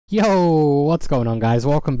Yo, what's going on guys?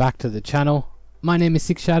 Welcome back to the channel. My name is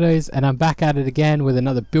SixShadows and I'm back at it again with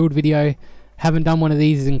another build video. Haven't done one of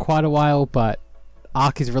these in quite a while, but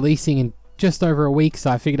Ark is releasing in just over a week,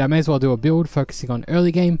 so I figured I may as well do a build focusing on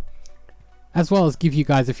early game, as well as give you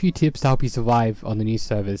guys a few tips to help you survive on the new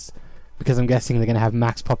servers, because I'm guessing they're going to have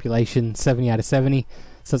max population 70 out of 70,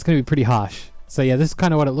 so it's going to be pretty harsh. So yeah, this is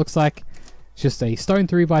kind of what it looks like. It's just a stone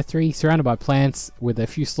 3x3 surrounded by plants with a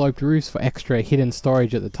few sloped roofs for extra hidden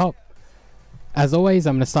storage at the top. As always,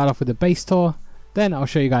 I'm going to start off with a base tour, then I'll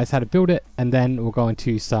show you guys how to build it, and then we'll go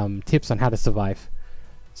into some tips on how to survive.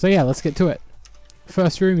 So yeah, let's get to it.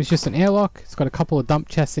 First room is just an airlock. It's got a couple of dump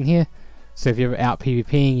chests in here, so if you're out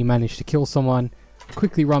PvPing, you manage to kill someone,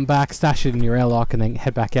 quickly run back, stash it in your airlock, and then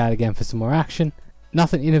head back out again for some more action.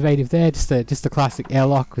 Nothing innovative there, just a classic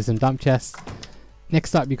airlock with some dump chests.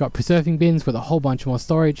 Next up, you've got preserving bins with a whole bunch more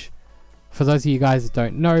storage. For those of you guys that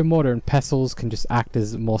don't know, mortar and pestles can just act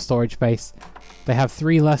as more storage space. They have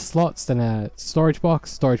 3 less slots than a storage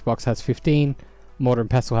box. Storage box has 15, mortar and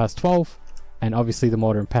pestle has 12, and obviously the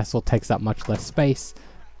mortar and pestle takes up much less space,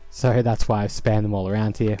 so that's why I've spanned them all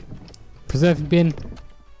around here. Preserving bin,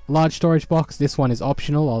 large storage box. This one is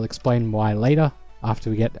optional. I'll explain why later after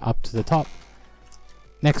we get up to the top.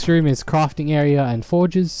 Next room is crafting area and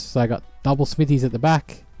forges. So I got double smithies at the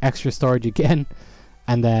back, extra storage again,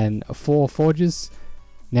 and then 4 forges.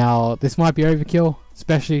 Now this might be overkill,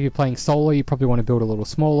 especially if you're playing solo. You probably want to build a little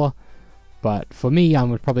smaller, but for me,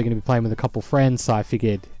 I'm probably going to be playing with a couple friends, so I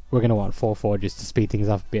figured we're going to want 4 forges to speed things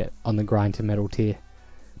up a bit on the grind to metal tier.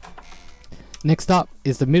 Next up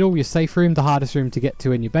is the middle, your safe room, the hardest room to get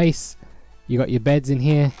to in your base. You got your beds in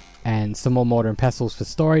here and some more mortar and pestles for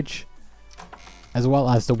storage, as well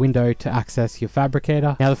as the window to access your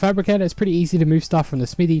fabricator. Now the fabricator is pretty easy to move stuff from the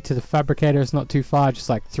smithy to the fabricator. It's not too far, just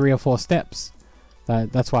like 3 or 4 steps.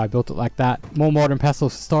 That's why I built it like that. More mortar and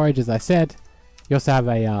pestles for storage, as I said. You also have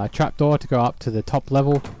a trapdoor to go up to the top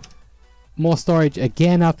level. More storage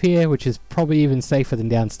again up here, which is probably even safer than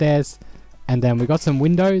downstairs. And then we got some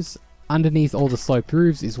windows. Underneath all the sloped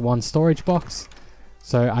roofs is 1 storage box.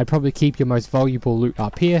 So I'd probably keep your most valuable loot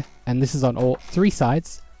up here. And this is on all 3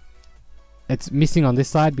 sides. It's missing on this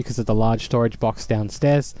side because of the large storage box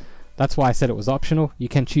downstairs. That's why I said it was optional. You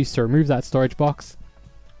can choose to remove that storage box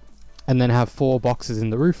and then have 4 boxes in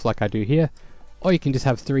the roof like I do here. Or you can just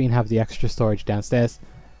have 3 and have the extra storage downstairs.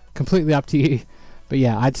 Completely up to you. But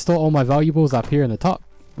yeah, I'd store all my valuables up here in the top.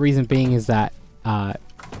 Reason being is that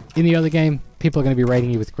in the early game, people are going to be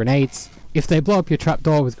raiding you with grenades. If they blow up your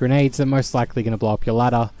trapdoor with grenades, they're most likely going to blow up your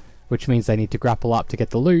ladder, which means they need to grapple up to get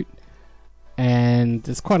the loot. And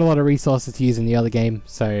there's quite a lot of resources to use in the early game,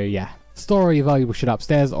 so yeah, store all your valuable shit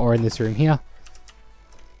upstairs or in this room here.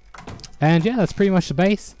 And yeah, that's pretty much the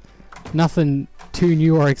base. Nothing too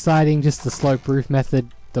new or exciting, just the slope roof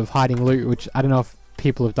method of hiding loot, which I don't know if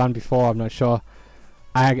people have done before, I'm not sure.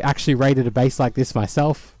 I actually raided a base like this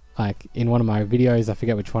myself, like in one of my videos, I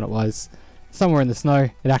forget which one it was, somewhere in the snow.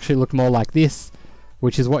 It actually looked more like this,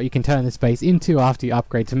 which is what you can turn this base into after you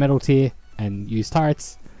upgrade to metal tier and use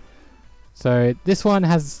turrets. So this one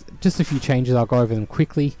has just a few changes. I'll go over them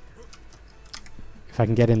quickly. If I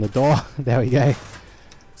can get in the door. There we go.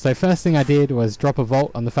 So first thing I did was drop a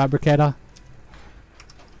vault on the fabricator.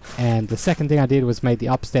 And the second thing I did was made the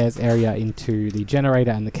upstairs area into the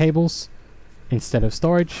generator and the cables instead of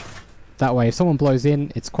storage. That way if someone blows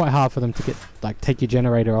in, it's quite hard for them to take your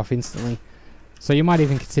generator off instantly. So you might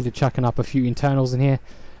even consider chucking up a few internals in here.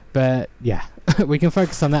 But yeah, we can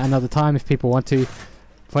focus on that another time if people want to.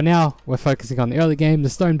 For now, we're focusing on the early game, the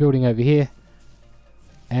stone building over here.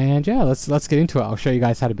 And yeah, let's get into it. I'll show you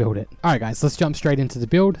guys how to build it. Alright guys, let's jump straight into the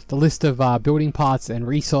build. The list of building parts and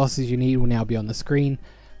resources you need will now be on the screen.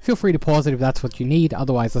 Feel free to pause it if that's what you need,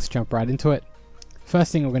 otherwise let's jump right into it.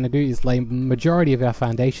 First thing we're going to do is lay majority of our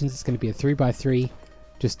foundations. It's going to be a 3x3.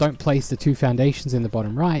 Just don't place the 2 foundations in the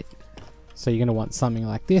bottom right. So you're going to want something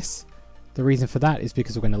like this. The reason for that is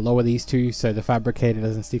because we're going to lower these 2 so the fabricator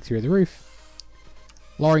doesn't stick through the roof.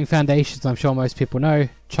 Lowering foundations, I'm sure most people know.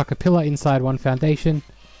 Chuck a pillar inside one foundation.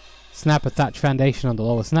 Snap a thatch foundation on the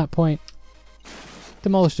lower snap point.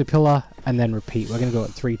 Demolish the pillar and then repeat. We're going to do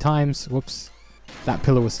it 3 times. Whoops. That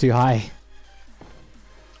pillar was too high.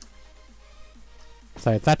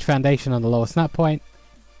 So thatch foundation on the lower snap point.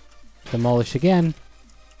 Demolish again.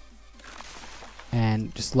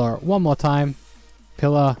 And just lower it 1 more time.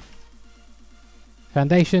 Pillar.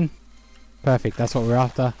 Foundation. Perfect. That's what we're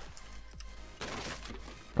after.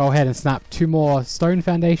 Go ahead and snap 2 more stone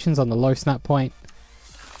foundations on the low snap point.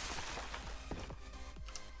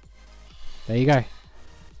 There you go.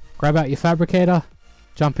 Grab out your fabricator,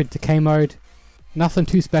 jump into K mode, Nothing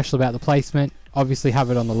too special about the placement. Obviously have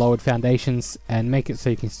it on the lowered foundations and make it so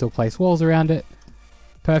you can still place walls around it.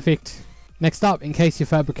 Perfect. Next up, encase your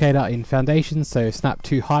fabricator in foundations, so snap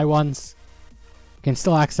 2 high ones. You can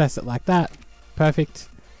still access it like that. Perfect.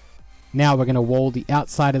 Now we're going to wall the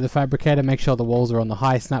outside of the fabricator, make sure the walls are on the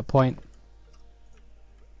high snap point.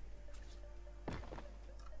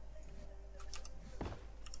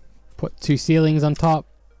 Put 2 ceilings on top.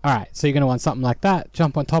 Alright, so you're going to want something like that.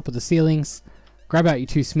 Jump on top of the ceilings, grab out your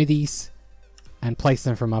 2 smithies, and place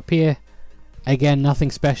them from up here. Again,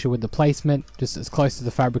 nothing special with the placement, just as close to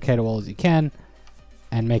the fabricator wall as you can,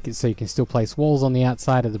 and make it so you can still place walls on the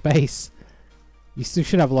outside of the base. You still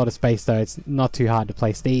should have a lot of space though, it's not too hard to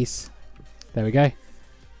place these. There we go.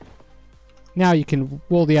 Now you can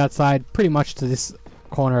wall the outside pretty much to this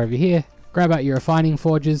corner over here. Grab out your refining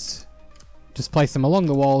forges, just place them along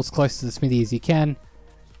the walls, close to the smithy as you can.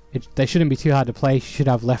 They shouldn't be too hard to place, you should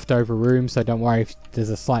have leftover room, so don't worry if there's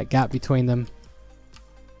a slight gap between them.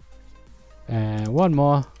 And one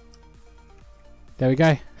more. There we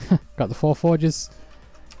go. Got the 4 forges.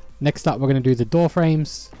 Next up we're going to do the door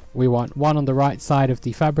frames. We want one on the right side of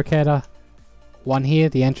the fabricator, one here,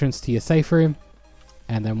 the entrance to your safe room,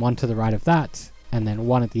 and then one to the right of that, and then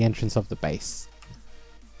one at the entrance of the base.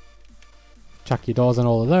 Chuck your doors on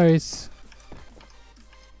all of those.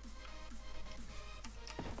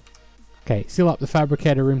 Okay, seal up the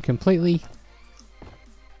fabricator room completely.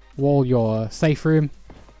 Wall your safe room.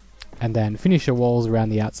 And then finish your walls around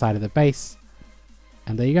the outside of the base.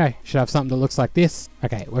 And there you go. Should have something that looks like this.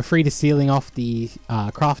 Okay, we're free to ceiling off the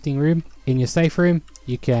crafting room. In your safe room,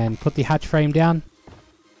 you can put the hatch frame down.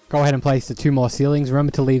 Go ahead and place the 2 more ceilings.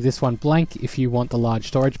 Remember to leave this one blank if you want the large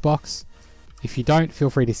storage box. If you don't, feel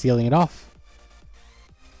free to ceiling it off.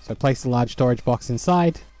 So place the large storage box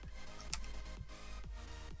inside.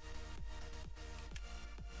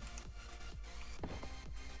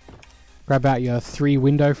 Grab out your 3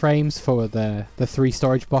 window frames for the 3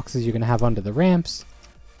 storage boxes you're going to have under the ramps.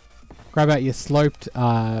 Grab out your sloped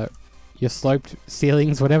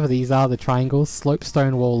ceilings, whatever these are, the triangles, slope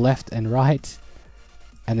stone wall left and right,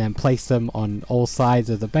 and then place them on all sides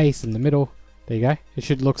of the base in the middle. There you go. It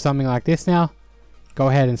should look something like this now. Go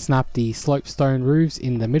ahead and snap the slope stone roofs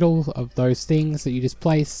in the middle of those things that you just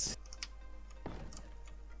placed.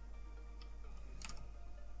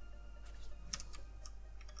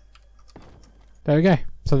 There we go.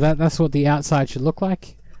 So that's what the outside should look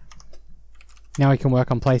like. Now we can work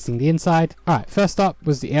on placing the inside. Alright, first up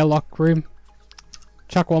was the airlock room.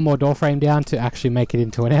 Chuck one more door frame down to actually make it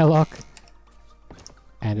into an airlock.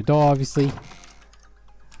 And a door, obviously.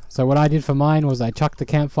 So what I did for mine was I chucked the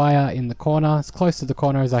campfire in the corner, as close to the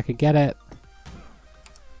corner as I could get it.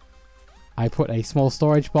 I put a small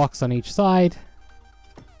storage box on each side.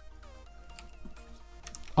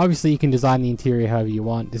 Obviously you can design the interior however you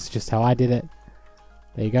want, this is just how I did it.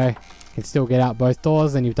 There you go. You can still get out both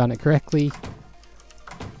doors and you've done it correctly.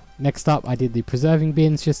 Next up I did the preserving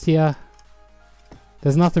bins just here.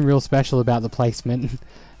 There's nothing real special about the placement.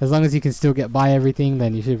 As long as you can still get by everything,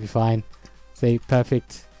 then you should be fine. See,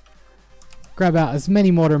 perfect. Grab out as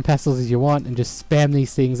many mortar and pestles as you want and just spam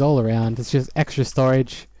these things all around. It's just extra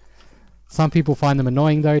storage. Some people find them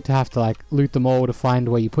annoying though, to have to like loot them all to find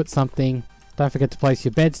where you put something. Don't forget to place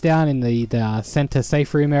your beds down in the center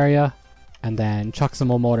safe room area. And then chuck some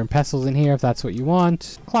more mortar and pestles in here if that's what you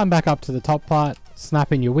want. Climb back up to the top part.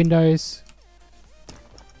 Snap in your windows.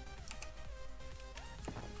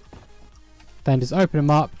 Then just open them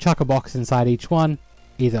up. Chuck a box inside each one.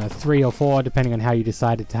 Either 3 or 4 depending on how you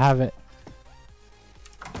decided to have it.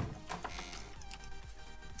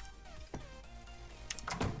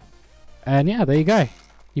 And yeah, there you go.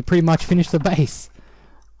 You pretty much finished the base.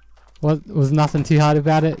 Well, was nothing too hard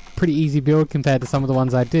about it. Pretty easy build compared to some of the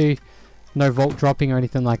ones I do. No vault dropping or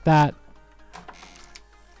anything like that.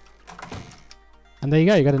 And there you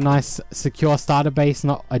go, you got a nice secure starter base,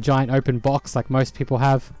 not a giant open box like most people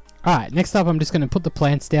have. Alright, next up I'm just going to put the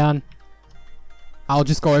plants down. I'll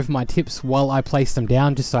just go over my tips while I place them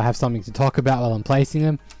down, just so I have something to talk about while I'm placing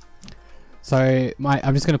them. So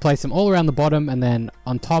I'm just going to place them all around the bottom and then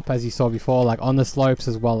on top, as you saw before, like on the slopes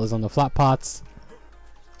as well as on the flat parts.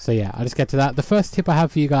 So yeah, I'll just get to that. The first tip I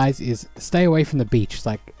have for you guys is stay away from the beach.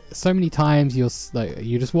 Like so many times you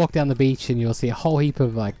just walk down the beach and you'll see a whole heap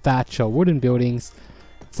of like thatch or wooden buildings,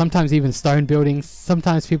 sometimes even stone buildings.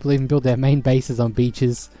 Sometimes people even build their main bases on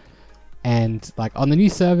beaches. And like on the new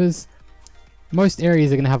servers, most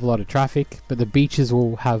areas are going to have a lot of traffic, but the beaches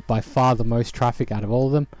will have by far the most traffic out of all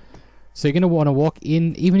of them. So you're going to want to walk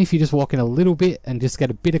in, even if you just walk in a little bit and just get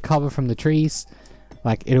a bit of cover from the trees.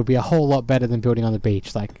 Like, it'll be a whole lot better than building on the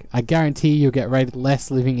beach. Like, I guarantee you'll get rated less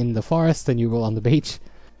living in the forest than you will on the beach.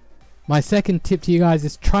 My second tip to you guys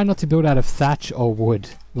is try not to build out of thatch or wood.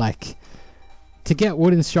 Like, to get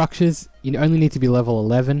wooden structures, you only need to be level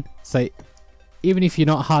 11. So, even if you're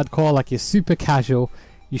not hardcore, like you're super casual,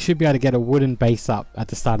 you should be able to get a wooden base up at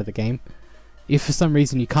the start of the game. If for some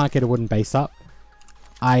reason you can't get a wooden base up,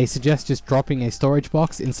 I suggest just dropping a storage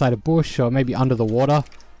box inside a bush or maybe under the water.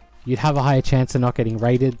 You'd have a higher chance of not getting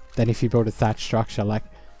raided than if you build a thatch structure. Like,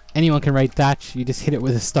 anyone can raid thatch, you just hit it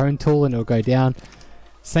with a stone tool and it'll go down.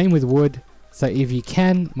 Same with wood. So if you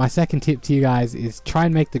can, my second tip to you guys is try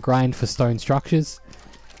and make the grind for stone structures.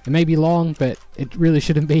 It may be long, but it really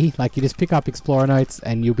shouldn't be. Like, you just pick up explorer notes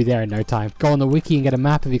and you'll be there in no time. Go on the wiki and get a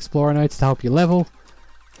map of explorer notes to help you level.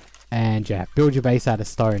 And yeah, build your base out of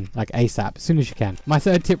stone, like ASAP, as soon as you can. My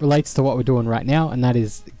third tip relates to what we're doing right now, and that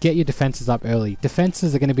is get your defenses up early.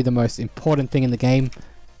 Defenses are going to be the most important thing in the game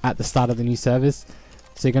at the start of the new servers.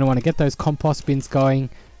 So you're going to want to get those compost bins going,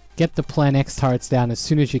 get the Plan X turrets down as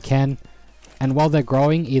soon as you can, and while they're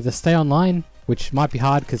growing, either stay online, which might be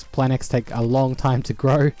hard because Plan X take a long time to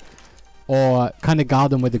grow, or kind of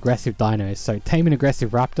guard them with aggressive dinos. So tame an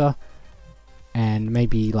aggressive raptor, and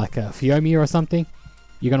maybe like a Phiomia or something.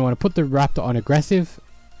 You're going to want to put the raptor on aggressive,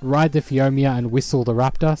 ride the Phiomia and whistle the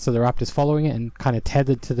raptor so the raptor's following it and kind of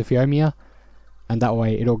tethered to the Phiomia, and that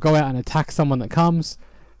way it'll go out and attack someone that comes,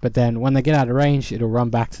 but then when they get out of range it'll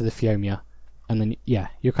run back to the Phiomia, and then yeah,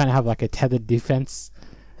 you kind of have like a tethered defense.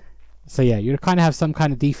 So yeah, you kind of have some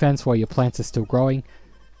kind of defense while your plants are still growing,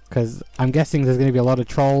 because I'm guessing there's going to be a lot of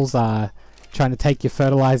trolls trying to take your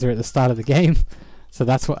fertilizer at the start of the game. So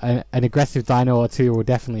that's what an aggressive dino or two will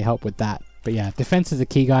definitely help with that. But yeah, defense is a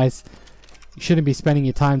key, guys. You shouldn't be spending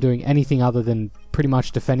your time doing anything other than pretty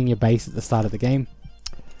much defending your base at the start of the game.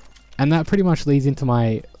 And that pretty much leads into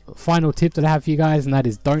my final tip that I have for you guys, and that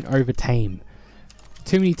is don't over tame.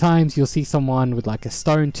 Too many times you'll see someone with like a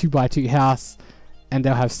stone 2x2 house, and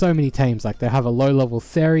they'll have so many tames. Like, they'll have a low level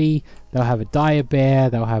Theri, they'll have a dire bear,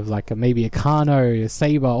 they'll have like maybe a Kano, a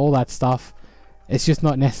saber, all that stuff. It's just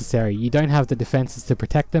not necessary. You don't have the defenses to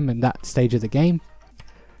protect them in that stage of the game.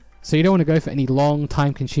 So you don't want to go for any long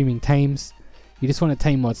time consuming tames. You just want to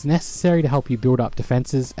tame what's necessary to help you build up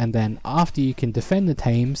defenses, and then after you can defend the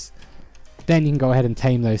tames, then you can go ahead and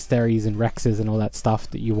tame those Theris and Rexes and all that stuff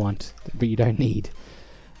that you want, but you don't need.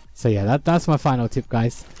 So yeah, that's my final tip,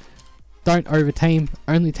 guys. Don't over tame,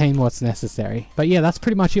 only tame what's necessary. But yeah, that's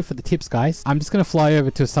pretty much it for the tips, guys. I'm just going to fly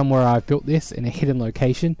over to somewhere I've built this in a hidden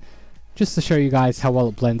location, just to show you guys how well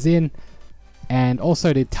it blends in, and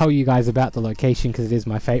also to tell you guys about the location, because it is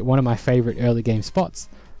one of my favorite early game spots.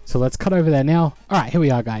 So let's cut over there now. Alright, here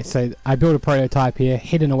we are, guys. So I built a prototype here,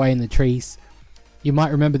 hidden away in the trees. You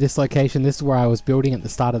might remember this location. This is where I was building at the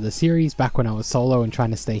start of the series, back when I was solo and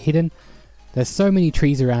trying to stay hidden. There's so many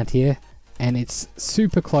trees around here, and it's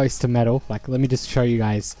super close to metal. Like, let me just show you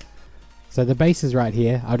guys. So the base is right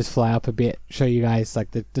here. I'll just fly up a bit, show you guys.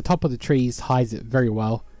 Like, the top of the trees hides it very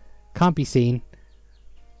well. Can't be seen.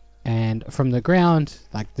 And from the ground,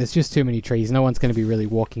 like, there's just too many trees. No one's going to be really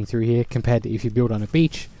walking through here compared to if you build on a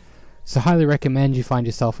beach. So highly recommend you find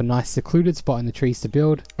yourself a nice secluded spot in the trees to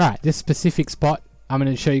build. Alright, this specific spot, I'm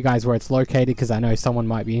going to show you guys where it's located, because I know someone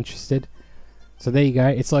might be interested. So there you go.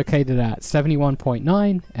 It's located at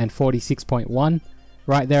 71.9 and 46.1.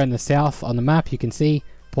 Right there in the south on the map, you can see.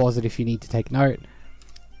 Pause it if you need to take note.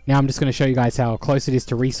 Now I'm just going to show you guys how close it is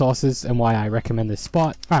to resources and why I recommend this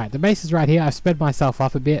spot. Alright, the base is right here. I've sped myself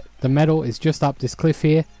up a bit. The metal is just up this cliff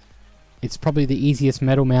here. It's probably the easiest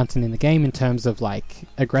metal mountain in the game in terms of like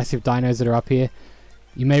aggressive dinos that are up here.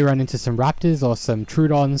 You may run into some raptors or some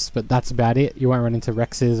Troodons, but that's about it. You won't run into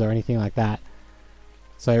Rexes or anything like that.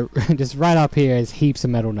 So just right up here is heaps of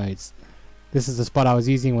metal nodes. This is the spot I was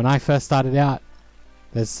using when I first started out.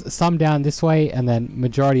 There's some down this way, and then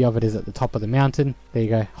majority of it is at the top of the mountain. There you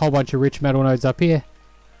go, whole bunch of rich metal nodes up here.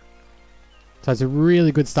 So it's a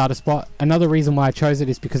really good starter spot. Another reason why I chose it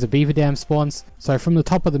is because of beaver dam spawns. So from the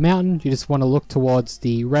top of the mountain, you just want to look towards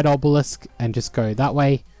the red obelisk and just go that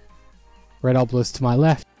way. Red obelisk to my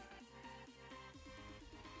left.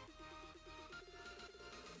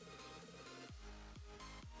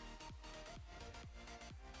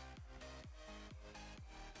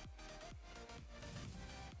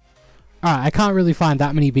 Alright, I can't really find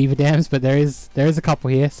that many beaver dams, but there is a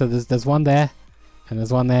couple here. So there's one there, and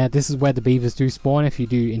there's one there. This is where the beavers do spawn if you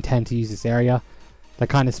do intend to use this area. They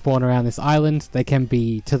kind of spawn around this island. They can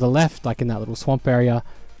be to the left, like in that little swamp area,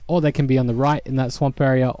 or they can be on the right in that swamp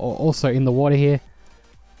area, or also in the water here.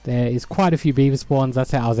 There is quite a few beaver spawns.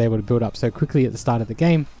 That's how I was able to build up so quickly at the start of the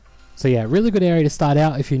game. So yeah, really good area to start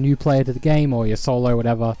out if you're a new player to the game or you're solo,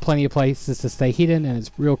 whatever. Plenty of places to stay hidden, and it's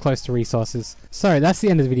real close to resources. So that's the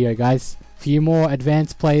end of the video, guys. For you more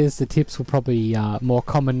advanced players, the tips will probably more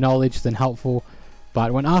common knowledge than helpful.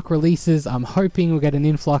 But when Ark releases, I'm hoping we'll get an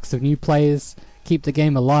influx of new players, keep the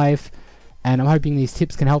game alive, and I'm hoping these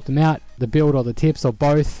tips can help them out, the build or the tips or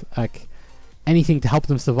both, like anything to help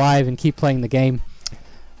them survive and keep playing the game.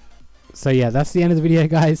 So yeah, that's the end of the video,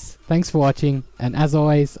 guys. Thanks for watching, and as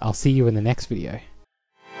always, I'll see you in the next video.